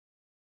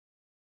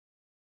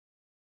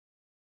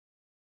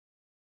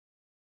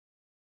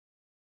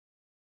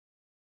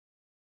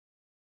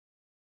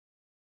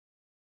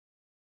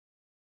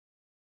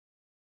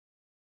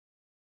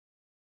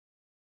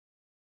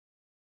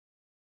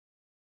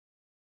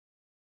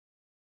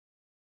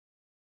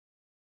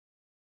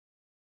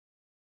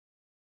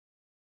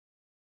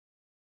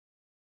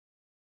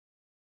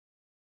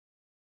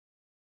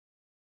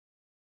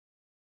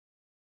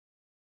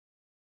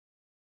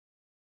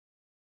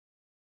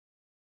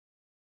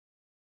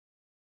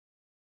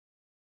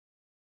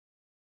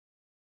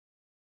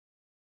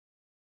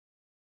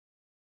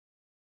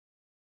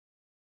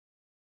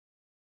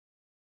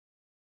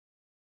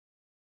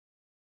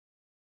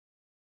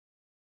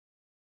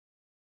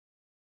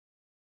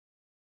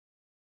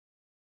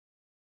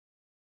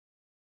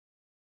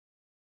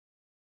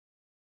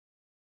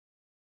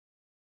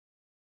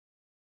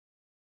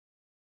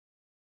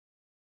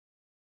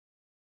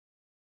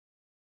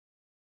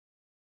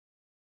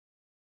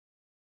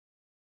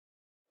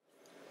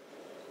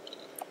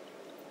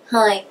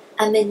Hi,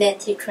 I'm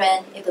Nancy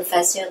Tran, a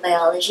professor of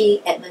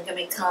biology at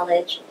Montgomery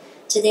College.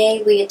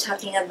 Today we are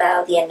talking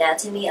about the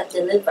anatomy of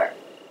the liver.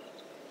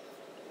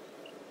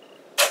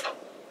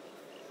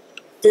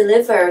 The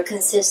liver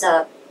consists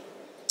of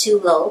two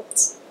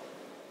lobes.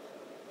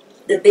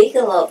 The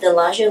bigger lobe, the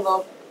larger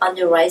lobe on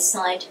the right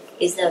side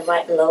is the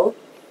right lobe,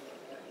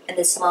 and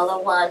the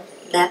smaller one,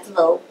 left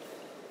lobe,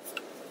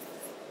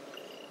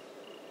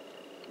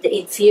 the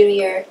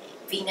inferior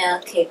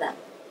vena cava.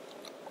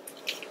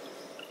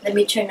 Let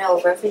me turn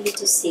over for you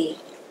to see.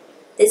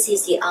 This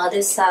is the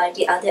other side,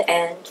 the other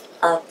end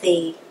of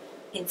the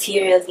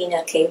inferior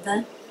vena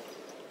cava.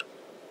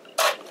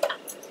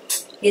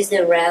 Here's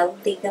the rail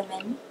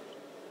ligament,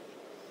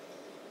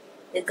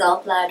 the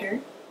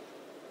gallbladder,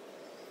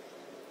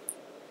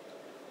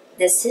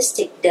 the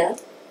cystic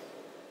duct,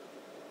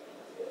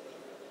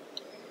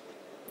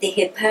 the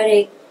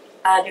hepatic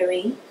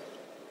artery,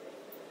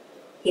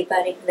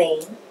 hepatic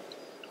vein.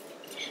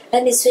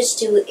 Let me switch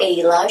to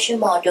a larger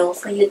model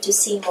for you to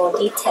see more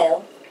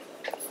detail.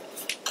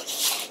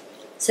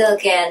 So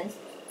again,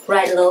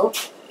 right lobe,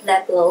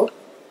 left lobe,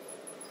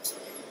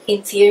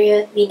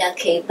 inferior vena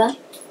cava,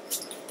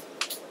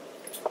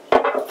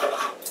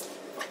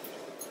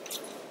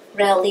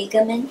 rail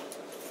ligament,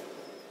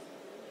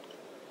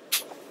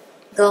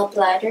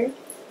 gallbladder,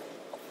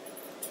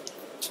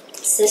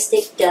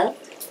 cystic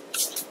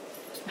duct,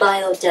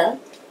 bile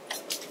duct,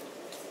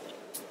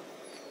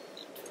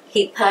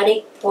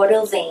 hepatic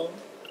portal vein,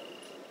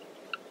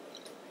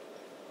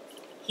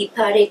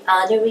 hepatic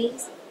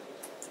arteries,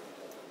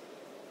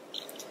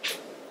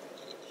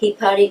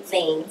 hepatic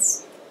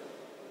veins.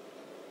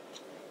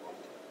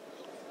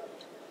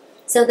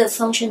 So the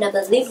function of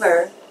the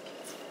liver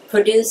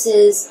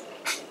produces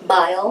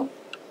bile,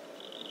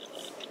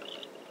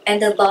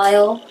 and the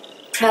bile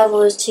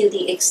travels to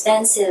the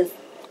extensive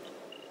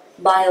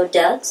bile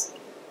ducts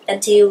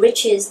until it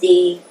reaches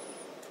the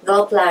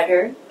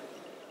gallbladder,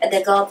 and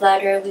the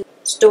gallbladder will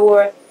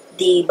store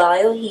the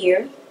bile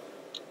here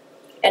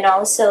and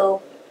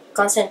also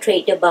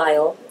concentrate the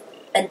bile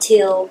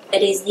until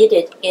it is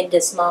needed in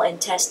the small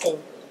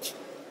intestine.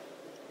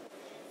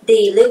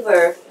 The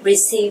liver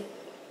receives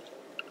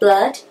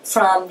blood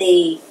from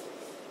the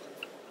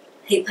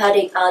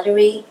hepatic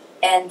artery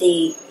and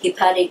the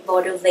hepatic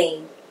portal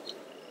vein.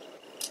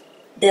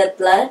 The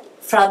blood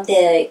from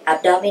the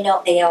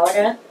abdominal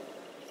aorta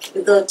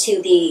will go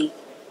to the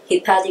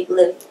hepatic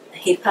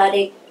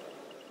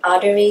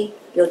artery,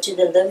 go to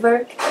the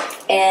liver,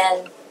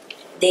 and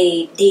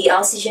the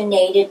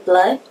deoxygenated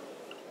blood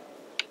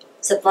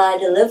supply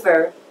the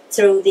liver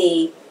through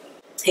the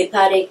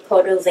hepatic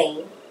portal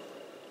vein.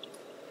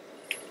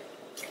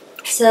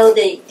 So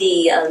the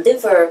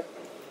liver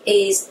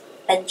is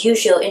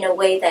unusual in a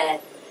way that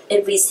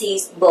it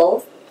receives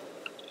both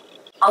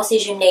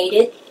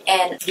oxygenated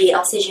and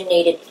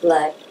deoxygenated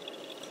blood,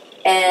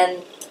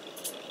 and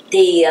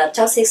the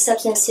toxic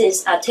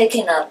substances are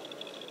taken up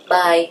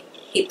by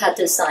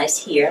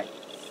hepatocytes here,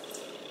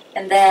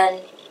 and then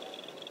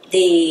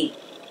the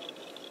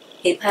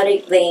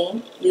hepatic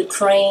vein will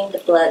drain the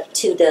blood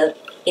to the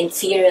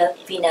inferior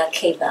vena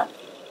cava.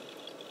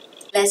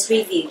 Let's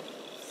review.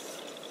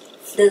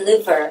 The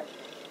liver,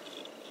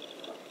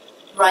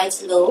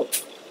 right lobe,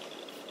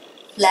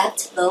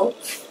 left lobe,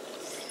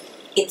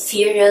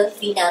 inferior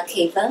vena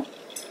cava,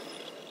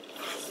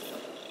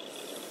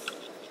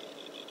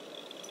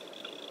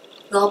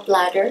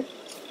 gallbladder,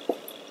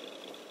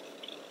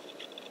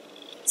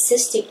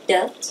 cystic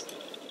duct,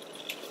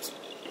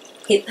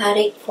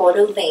 hepatic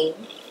portal vein,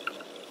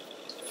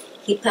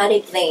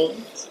 hepatic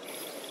veins,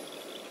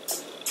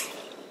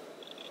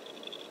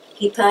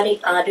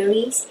 hepatic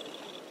arteries,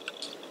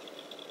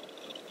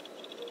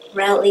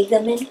 rail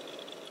ligament,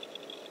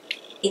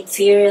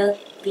 inferior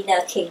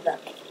vena cava.